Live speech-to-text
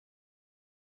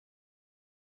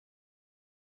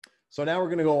So now we're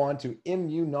going to go on to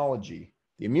immunology.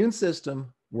 The immune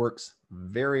system works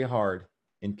very hard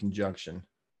in conjunction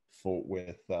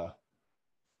with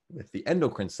the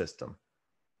endocrine system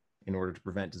in order to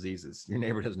prevent diseases. Your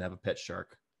neighbor doesn't have a pet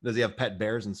shark. Does he have pet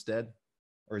bears instead?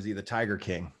 Or is he the Tiger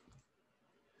King?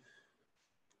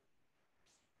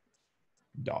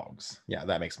 Dogs. Yeah,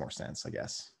 that makes more sense, I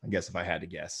guess. I guess if I had to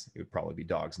guess, it would probably be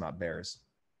dogs, not bears.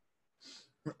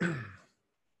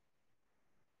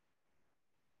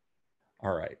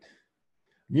 All right.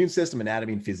 Immune system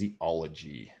anatomy and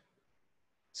physiology.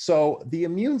 So the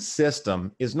immune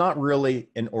system is not really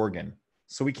an organ.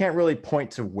 So we can't really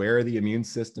point to where the immune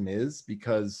system is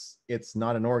because it's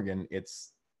not an organ.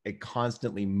 It's a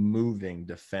constantly moving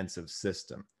defensive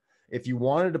system. If you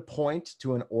wanted to point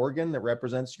to an organ that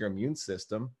represents your immune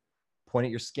system, point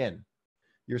at your skin.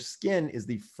 Your skin is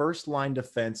the first line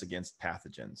defense against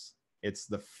pathogens. It's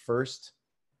the first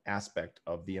aspect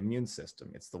of the immune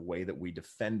system. It's the way that we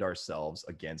defend ourselves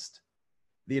against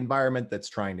the environment that's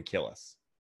trying to kill us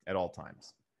at all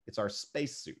times. It's our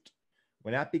spacesuit.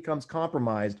 When that becomes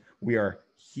compromised, we are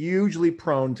hugely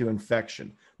prone to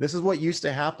infection. This is what used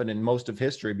to happen in most of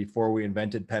history before we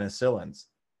invented penicillins.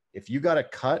 If you got a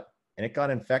cut and it got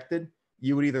infected,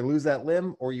 you would either lose that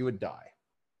limb or you would die.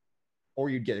 Or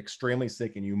you'd get extremely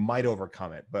sick and you might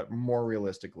overcome it, but more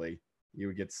realistically, you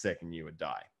would get sick and you would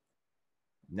die.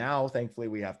 Now, thankfully,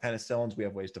 we have penicillins. We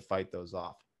have ways to fight those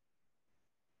off.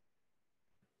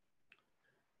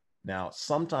 Now,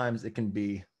 sometimes it can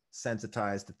be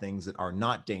sensitized to things that are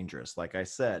not dangerous. Like I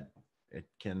said, it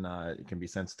can be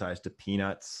sensitized to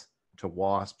peanuts, to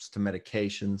wasps, to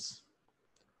medications.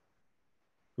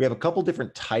 We have a couple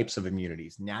different types of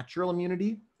immunities. Natural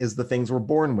immunity is the things we're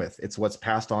born with. It's what's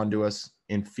passed on to us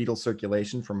in fetal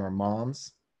circulation from our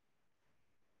moms.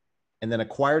 And then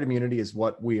acquired immunity is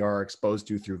what we are exposed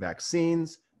to through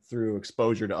vaccines, through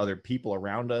exposure to other people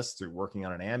around us, through working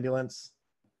on an ambulance,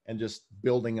 and just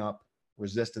building up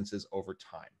resistances over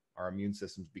time. Our immune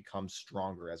systems become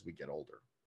stronger as we get older.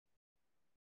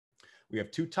 We have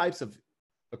two types of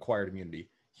acquired immunity,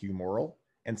 humoral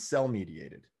and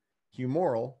cell-mediated.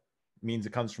 Humoral means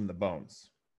it comes from the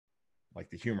bones, like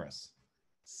the humerus.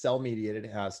 Cell-mediated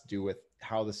has to do with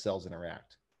how the cells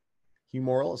interact.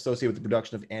 Humoral associated with the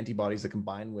production of antibodies that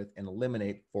combine with and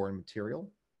eliminate foreign material.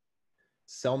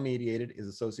 Cell-mediated is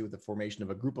associated with the formation of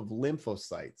a group of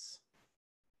lymphocytes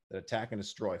that attack and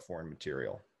destroy foreign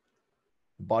material.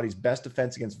 The body's best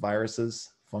defense against viruses,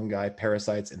 fungi,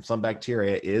 parasites, and some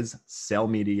bacteria is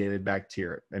cell-mediated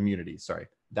immunity.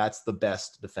 That's the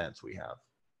best defense we have.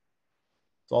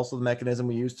 It's also the mechanism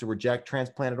we use to reject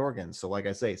transplanted organs. So like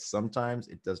I say, sometimes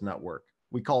it does not work.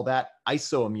 We call that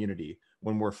isoimmunity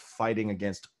when we're fighting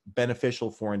against beneficial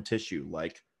foreign tissue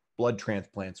like blood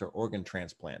transplants or organ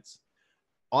transplants.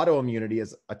 Autoimmunity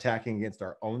is attacking against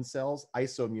our own cells.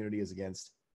 Isoimmunity is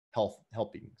against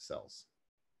helping cells.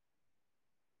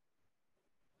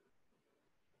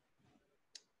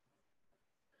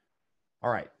 All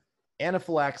right,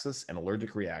 anaphylaxis and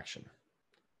allergic reaction.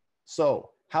 So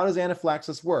how does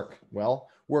anaphylaxis work? Well,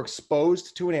 we're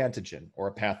exposed to an antigen or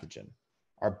a pathogen.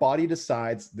 Our body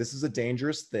decides this is a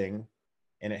dangerous thing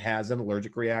and it has an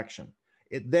allergic reaction.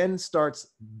 It then starts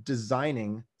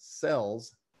designing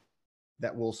cells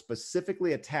that will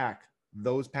specifically attack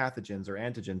those pathogens or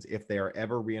antigens if they are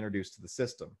ever reintroduced to the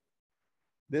system.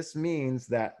 This means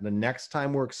that the next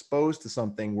time we're exposed to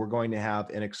something, we're going to have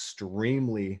an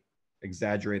extremely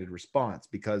exaggerated response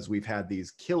because we've had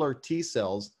these killer T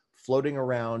cells floating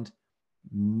around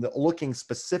looking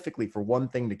specifically for one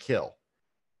thing to kill.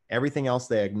 Everything else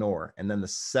they ignore. And then the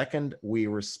second we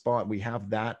respond, we have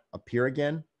that appear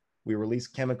again, we release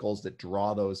chemicals that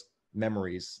draw those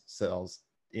memories cells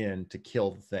in to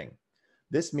kill the thing.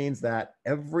 This means that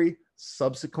every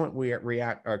subsequent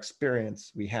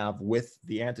experience we have with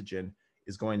the antigen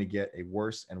is going to get a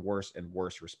worse and worse and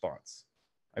worse response.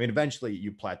 I mean, eventually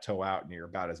you plateau out and you're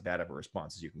about as bad of a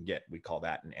response as you can get. We call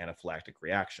that an anaphylactic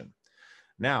reaction.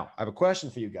 Now, I have a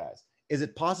question for you guys. Is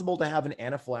it possible to have an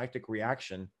anaphylactic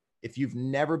reaction if you've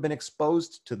never been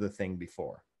exposed to the thing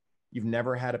before? You've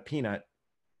never had a peanut.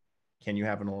 Can you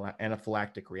have an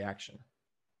anaphylactic reaction?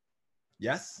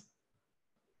 Yes?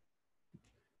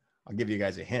 I'll give you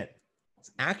guys a hint.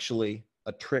 It's actually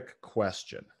a trick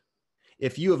question.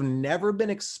 If you have never been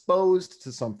exposed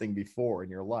to something before in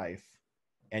your life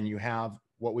and you have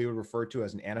what we would refer to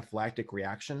as an anaphylactic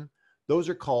reaction, those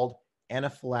are called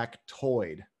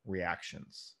anaphylactoid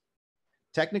reactions.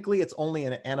 Technically, it's only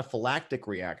an anaphylactic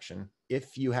reaction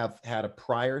if you have had a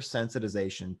prior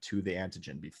sensitization to the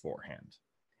antigen beforehand.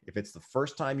 If it's the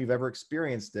first time you've ever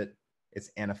experienced it,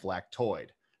 it's anaphylactoid.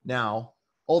 Now,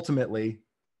 ultimately,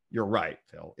 You're right,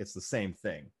 Phil. It's the same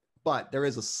thing. But there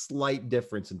is a slight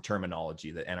difference in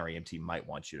terminology that NREMT might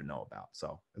want you to know about.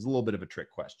 So it's a little bit of a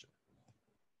trick question.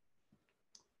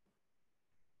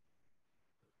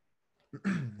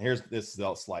 Here's this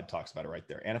slide talks about it right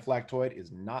there. Anaphylactoid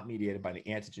is not mediated by the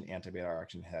antigen antibody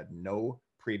interaction, had no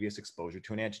previous exposure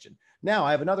to an antigen. Now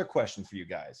I have another question for you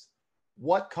guys.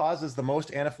 What causes the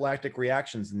most anaphylactic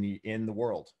reactions in the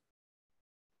world?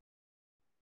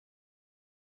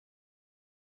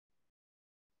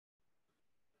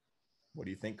 What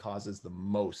do you think causes the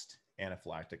most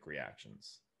anaphylactic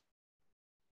reactions?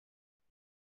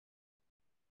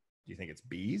 Do you think it's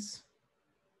bees?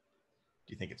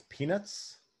 Do you think it's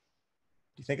peanuts?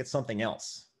 Do you think it's something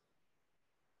else?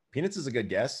 Peanuts is a good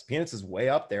guess. Peanuts is way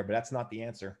up there, but that's not the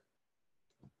answer.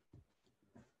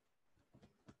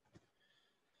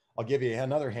 I'll give you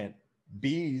another hint.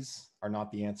 Bees are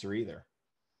not the answer either.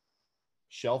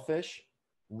 Shellfish,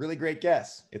 really great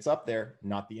guess. It's up there,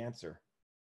 not the answer.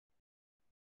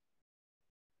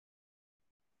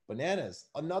 Bananas,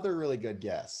 another really good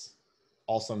guess.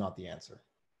 Also not the answer.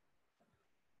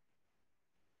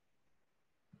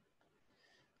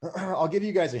 I'll give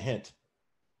you guys a hint.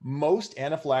 Most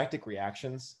anaphylactic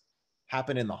reactions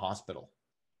happen in the hospital.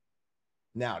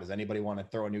 Now, does anybody want to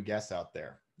throw a new guess out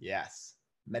there? Yes,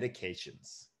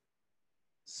 medications.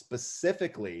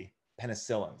 Specifically,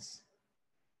 penicillins.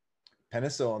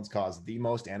 Penicillins cause the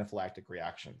most anaphylactic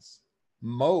reactions.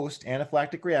 Most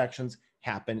anaphylactic reactions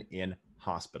happen in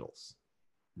hospitals,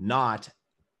 not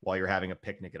while you're having a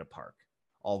picnic at a park.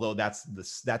 Although that's the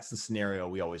scenario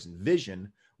we always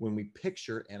envision when we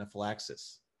picture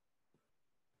anaphylaxis.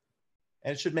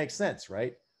 And it should make sense,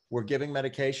 right? We're giving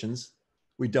medications.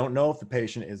 We don't know if the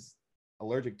patient is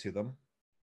allergic to them.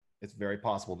 It's very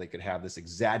possible they could have this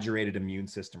exaggerated immune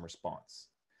system response.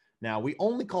 Now, we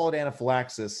only call it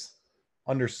anaphylaxis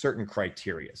under certain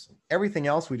criteria. Everything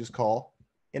else we just call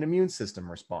an immune system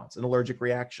response, an allergic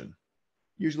reaction.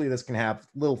 Usually this can have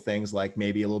little things like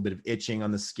maybe a little bit of itching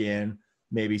on the skin,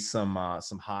 maybe some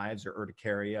hives or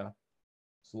urticaria,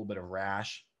 just a little bit of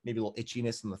rash, maybe a little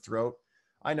itchiness in the throat.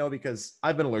 I know because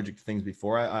I've been allergic to things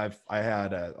before. I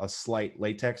had a slight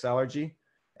latex allergy,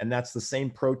 and that's the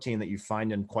same protein that you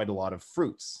find in quite a lot of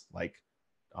fruits, like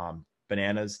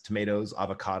bananas, tomatoes,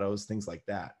 avocados, things like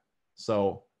that.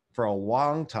 So for a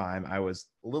long time, I was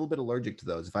a little bit allergic to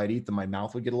those. If I'd eat them, my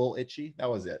mouth would get a little itchy. That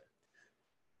was it.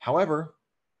 However,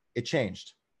 it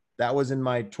changed. That was in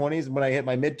my 20s. When I hit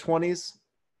my mid-20s,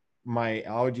 my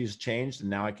allergies changed, and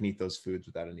now I can eat those foods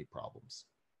without any problems.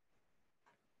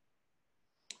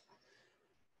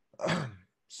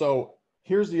 So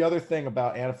here's the other thing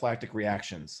about anaphylactic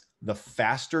reactions. The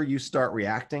faster you start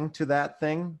reacting to that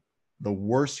thing, the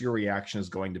worse your reaction is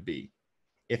going to be.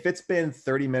 If it's been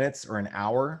 30 minutes or an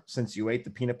hour since you ate the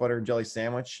peanut butter and jelly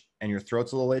sandwich and your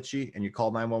throat's a little itchy and you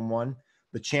call 911,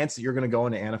 the chance that you're going to go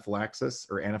into anaphylaxis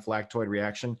or anaphylactoid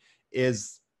reaction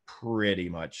is pretty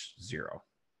much zero.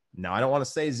 Now, I don't want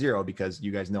to say zero because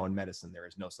you guys know in medicine there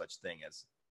is no such thing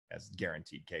as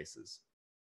guaranteed cases,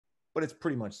 but it's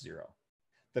pretty much zero.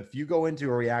 If you go into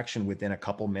a reaction within a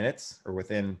couple minutes or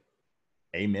within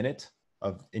a minute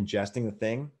of ingesting the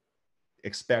thing,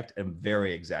 expect a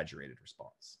very exaggerated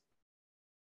response.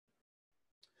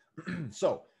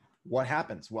 So what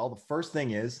happens? Well, the first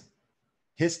thing is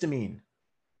histamine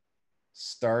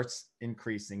starts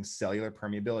increasing cellular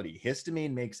permeability.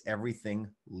 Histamine makes everything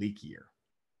leakier.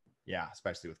 Yeah,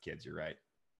 especially with kids, you're right.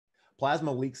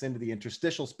 Plasma leaks into the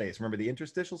interstitial space. Remember, the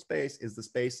interstitial space is the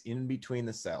space in between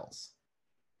the cells,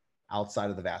 outside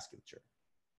of the vasculature.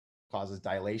 Causes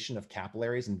dilation of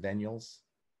capillaries and venules.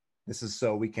 This is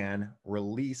so we can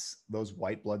release those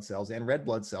white blood cells and red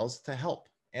blood cells to help,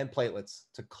 and platelets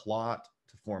to clot,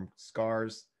 to form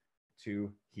scars,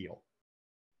 to heal.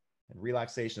 And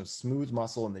relaxation of smooth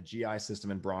muscle in the GI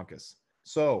system and bronchus.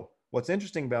 So what's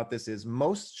interesting about this is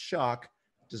most shock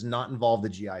does not involve the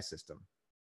GI system.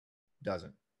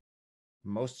 Doesn't.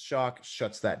 Most shock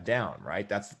shuts that down, right?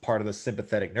 That's part of the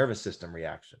sympathetic nervous system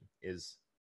reaction, is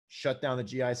shut down the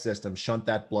GI system, shunt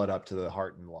that blood up to the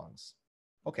heart and lungs.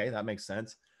 Okay, that makes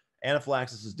sense.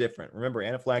 Anaphylaxis is different. Remember,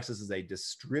 anaphylaxis is a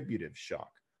distributive shock.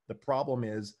 The problem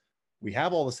is we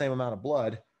have all the same amount of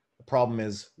blood. The problem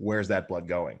is, where's that blood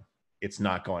going? It's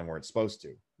not going where it's supposed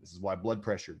to. This is why blood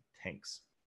pressure tanks.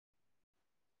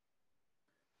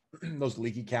 Those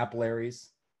leaky capillaries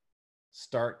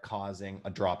start causing a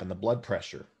drop in the blood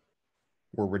pressure.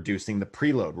 We're reducing the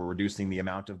preload. We're reducing the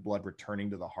amount of blood returning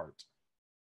to the heart.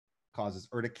 Causes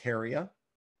urticaria,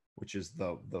 which is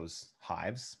those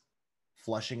hives,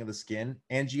 flushing of the skin,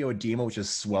 angioedema, which is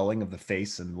swelling of the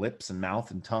face and lips and mouth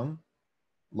and tongue,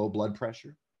 low blood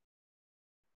pressure.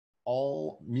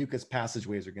 all mucus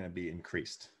passageways are going to be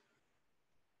increased.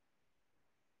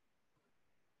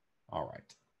 All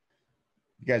right.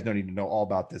 You guys don't need to know all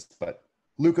about this, but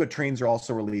leukotrienes are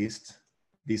also released.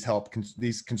 These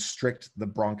these constrict the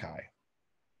bronchi.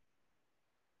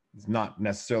 It's not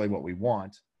necessarily what we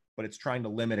want, but it's trying to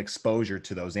limit exposure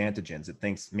to those antigens. It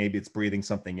thinks maybe it's breathing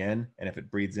something in, and if it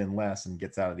breathes in less and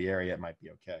gets out of the area, it might be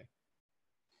okay.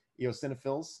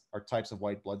 Eosinophils are types of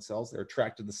white blood cells. They're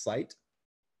attracted to the site.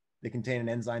 They contain an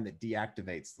enzyme that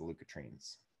deactivates the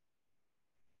leukotrienes.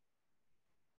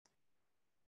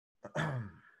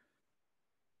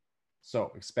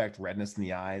 So expect redness in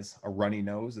the eyes. A runny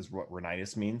nose is what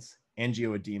rhinitis means.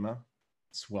 Angioedema,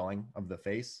 swelling of the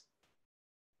face.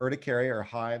 Urticaria or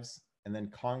hives, and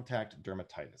then contact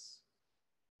dermatitis.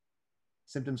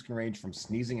 Symptoms can range from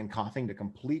sneezing and coughing to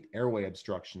complete airway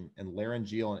obstruction and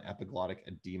laryngeal and epiglottic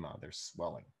edema. They're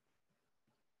swelling.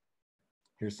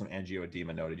 Here's some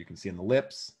angioedema noted. You can see in the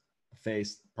lips, the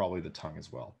face, probably the tongue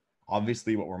as well.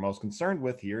 Obviously, what we're most concerned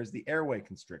with here is the airway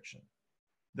constriction.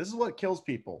 This is what kills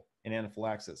people in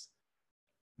anaphylaxis.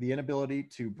 The inability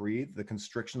to breathe, the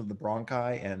constriction of the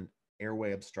bronchi, and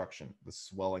airway obstruction, the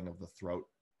swelling of the throat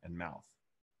and mouth.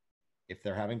 If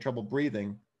they're having trouble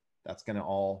breathing, that's going to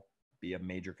all be a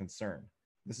major concern.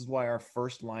 This is why our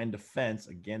first line defense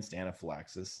against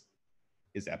anaphylaxis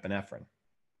is epinephrine.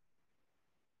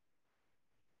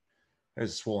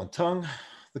 There's a swollen tongue.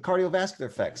 The cardiovascular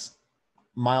effects.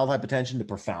 Mild hypotension to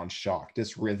profound shock.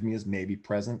 Dysrhythmias may be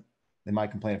present. They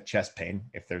might complain of chest pain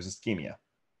if there's ischemia.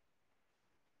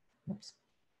 Oops.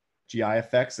 GI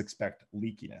effects, expect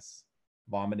leakiness,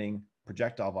 vomiting,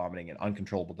 projectile vomiting, and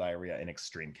uncontrollable diarrhea in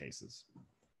extreme cases.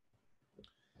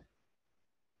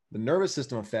 The nervous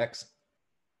system effects,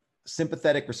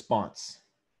 sympathetic response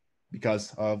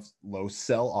because of low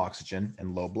cell oxygen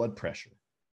and low blood pressure.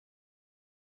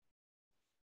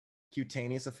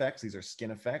 Cutaneous effects, these are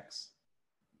skin effects.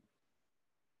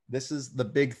 This is the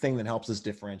big thing that helps us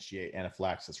differentiate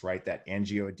anaphylaxis, right? That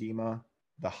angioedema,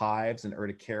 the hives and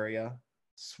urticaria,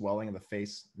 swelling of the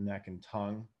face, neck, and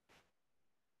tongue.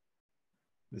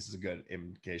 This is a good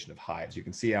indication of hives. You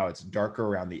can see how it's darker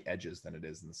around the edges than it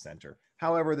is in the center.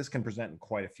 However, this can present in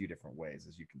quite a few different ways,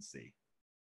 as you can see.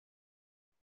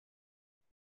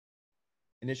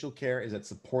 Initial care is at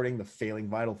supporting the failing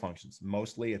vital functions.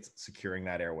 Mostly it's securing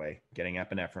that airway, getting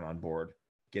epinephrine on board,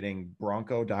 getting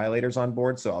bronchodilators on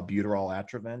board, so albuterol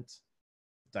atrovent,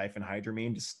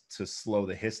 diphenhydramine to slow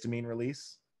the histamine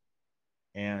release,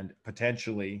 and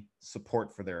potentially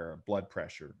support for their blood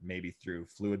pressure, maybe through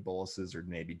fluid boluses or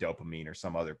maybe dopamine or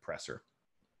some other pressor.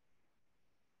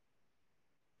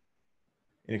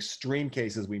 In extreme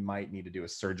cases, we might need to do a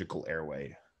surgical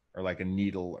airway or like a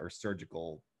needle or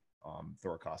surgical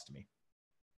thoracostomy.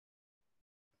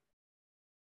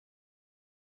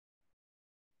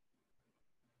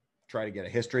 Try to get a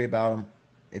history about them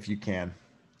if you can.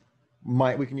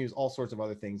 We can use all sorts of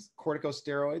other things.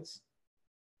 Corticosteroids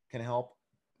can help.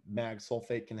 Mag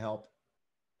sulfate can help,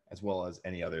 as well as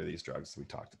any other of these drugs we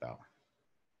talked about.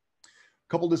 A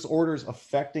couple disorders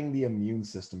affecting the immune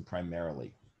system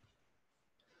primarily.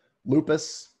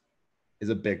 Lupus is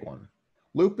a big one.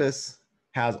 Lupus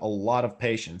has a lot of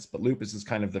patients, but lupus is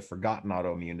kind of the forgotten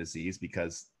autoimmune disease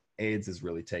because AIDS has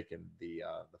really taken the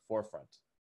forefront.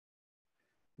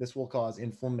 This will cause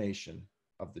inflammation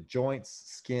of the joints,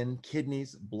 skin,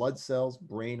 kidneys, blood cells,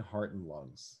 brain, heart, and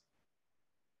lungs.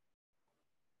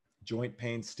 Joint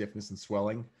pain, stiffness, and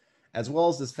swelling, as well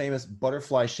as this famous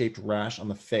butterfly-shaped rash on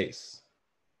the face.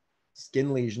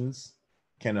 Skin lesions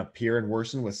can appear and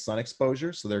worsen with sun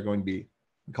exposure, so they're going to be,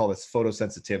 we call this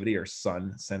photosensitivity or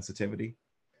sun sensitivity.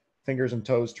 Fingers and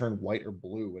toes turn white or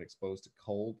blue when exposed to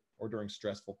cold or during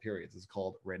stressful periods. It's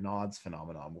called Raynaud's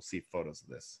phenomenon. We'll see photos of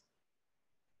this.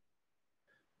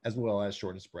 As well as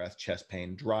shortness of breath, chest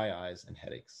pain, dry eyes, and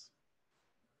headaches.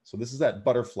 So this is that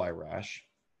butterfly rash.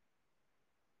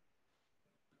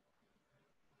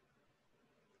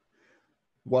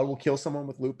 What will kill someone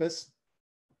with lupus?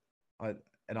 An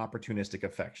opportunistic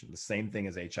infection, the same thing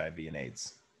as HIV and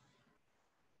AIDS.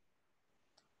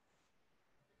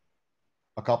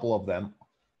 A couple of them.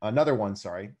 Another one,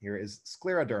 sorry, here is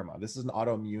scleroderma. This is an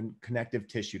autoimmune connective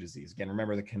tissue disease. Again,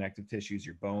 remember the connective tissues,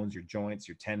 your bones, your joints,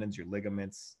 your tendons, your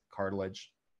ligaments,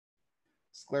 cartilage.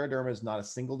 Scleroderma is not a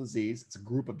single disease. It's a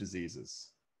group of diseases.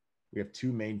 We have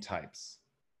two main types.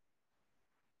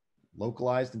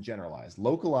 Localized and generalized.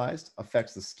 Localized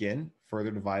affects the skin, further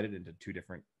divided into two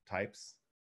different types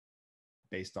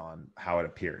based on how it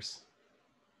appears.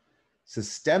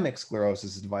 Systemic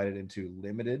sclerosis is divided into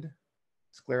limited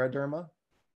scleroderma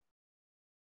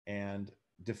and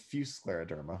diffuse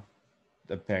scleroderma.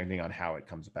 depending on how it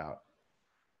comes about.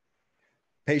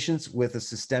 Patients with a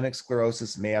systemic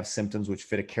sclerosis may have symptoms which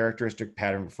fit a characteristic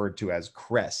pattern referred to as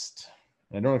CREST.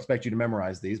 And I don't expect you to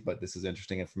memorize these, but this is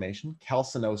interesting information.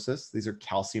 Calcinosis, these are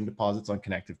calcium deposits on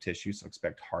connective tissue, so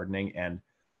expect hardening and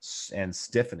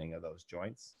stiffening of those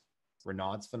joints.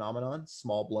 Raynaud's phenomenon,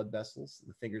 small blood vessels,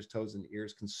 the fingers, toes, and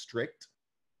ears constrict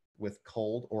with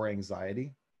cold or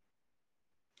anxiety.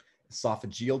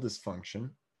 Esophageal dysfunction.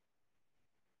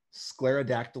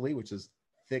 Sclerodactyly, which is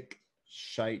thick,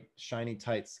 shiny,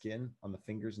 tight skin on the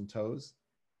fingers and toes.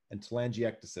 And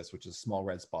telangiectasis, which is small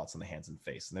red spots on the hands and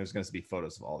face. And there's going to be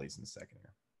photos of all these in a second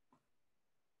here.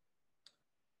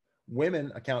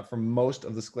 Women account for most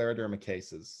of the scleroderma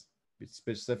cases,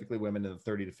 specifically women in the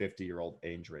 30 to 50-year-old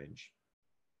age range.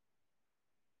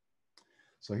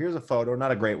 So here's a photo,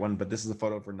 not a great one, but this is a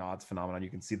photo of Raynaud's phenomenon. You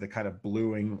can see the kind of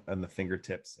bluing on the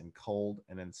fingertips in cold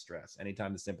and in stress.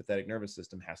 Anytime the sympathetic nervous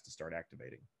system has to start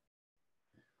activating.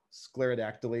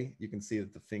 Sclerodactyly, you can see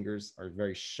that the fingers are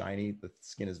very shiny, the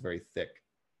skin is very thick.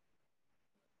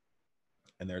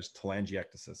 And there's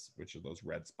telangiectasis, which are those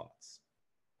red spots,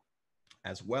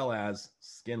 as well as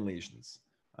skin lesions.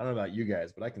 I don't know about you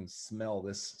guys, but I can smell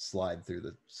this slide through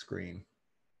the screen.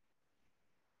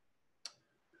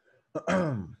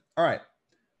 All right,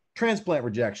 transplant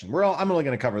rejection. I'm only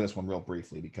going to cover this one real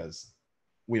briefly because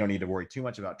we don't need to worry too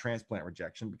much about transplant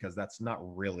rejection because that's not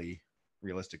really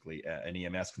realistically an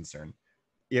EMS concern.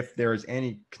 If there is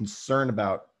any concern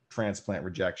about transplant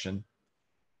rejection,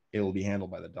 it will be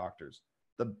handled by the doctors.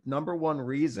 The number one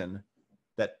reason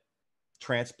that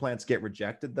transplants get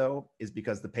rejected, though, is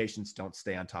because the patients don't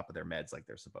stay on top of their meds like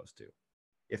they're supposed to.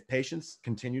 If patients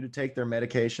continue to take their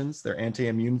medications, their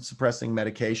anti-immune suppressing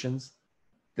medications,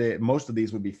 most of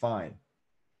these would be fine.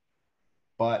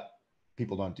 But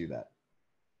people don't do that.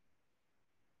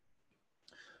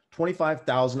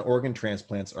 25,000 organ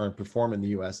transplants are performed in the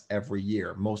US every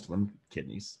year, most of them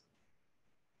kidneys.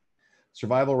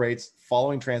 Survival rates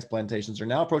following transplantations are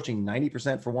now approaching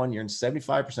 90% for 1 year and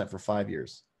 75% for 5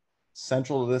 years.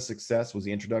 Central to this success was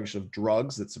the introduction of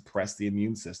drugs that suppress the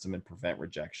immune system and prevent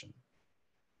rejection.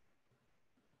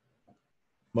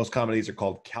 Most common of these are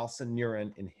called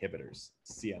calcineurin inhibitors,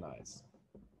 CNIs.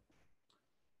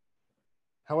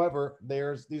 However,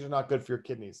 these are not good for your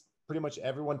kidneys. Pretty much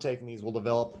everyone taking these will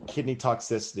develop kidney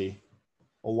toxicity.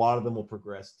 A lot of them will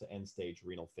progress to end-stage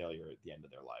renal failure at the end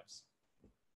of their lives.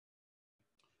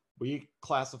 We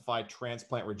classify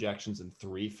transplant rejections in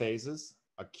 3 phases: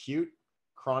 acute,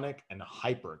 chronic, and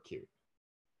hyperacute.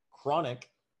 Chronic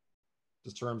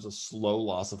determines a slow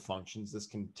loss of functions. This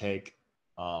can take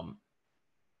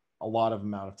a lot of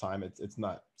amount of time. It's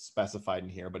not specified in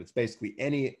here, but it's basically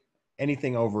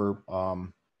anything over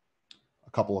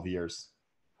a couple of years.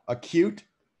 Acute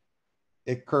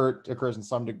occurs in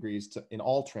some degrees in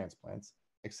all transplants,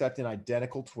 except in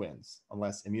identical twins,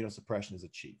 unless immunosuppression is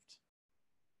achieved.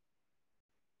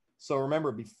 So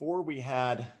remember, before we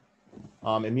had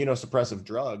immunosuppressive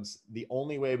drugs, the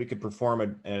only way we could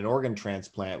perform an organ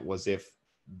transplant was if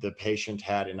the patient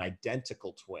had an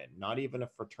identical twin, not even a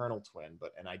fraternal twin,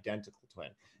 but an identical twin.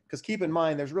 Because keep in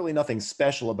mind, there's really nothing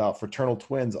special about fraternal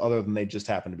twins other than they just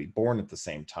happen to be born at the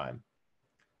same time,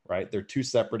 right? They're 2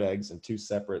 separate eggs and 2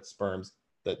 separate sperms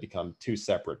that become 2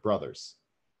 separate brothers.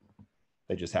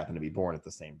 They just happen to be born at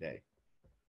the same day.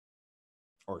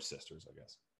 Or sisters, I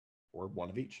guess, or one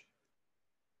of each.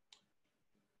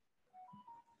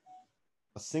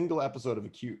 A single episode of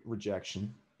acute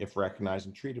rejection, if recognized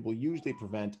and treated, will usually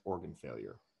prevent organ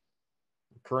failure.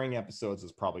 Recurring episodes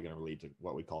is probably going to lead to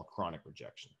what we call chronic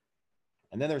rejection.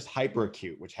 And then there's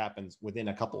hyperacute, which happens within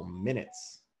a couple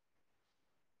minutes.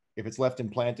 If it's left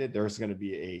implanted, there's going to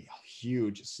be a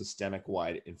huge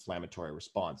systemic-wide inflammatory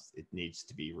response. It needs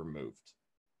to be removed.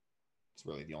 It's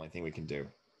really the only thing we can do.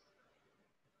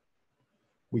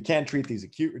 We can treat these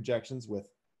acute rejections with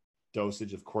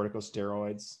dosage of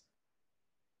corticosteroids,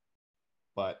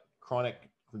 but chronic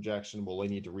rejection will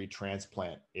need to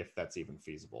retransplant if that's even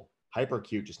feasible.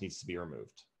 Hyperacute just needs to be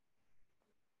removed.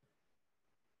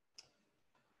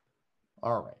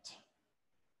 All right.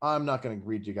 I'm not going to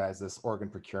read you guys this organ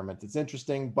procurement. It's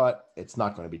interesting, but it's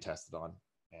not going to be tested on.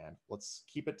 And let's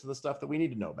keep it to the stuff that we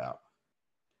need to know about.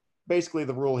 Basically,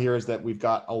 the rule here is that we've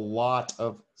got a lot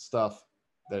of stuff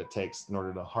that it takes in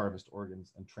order to harvest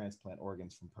organs and transplant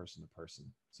organs from person to person.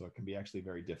 So it can be actually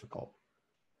very difficult.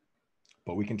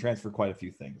 But we can transfer quite a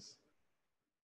few things.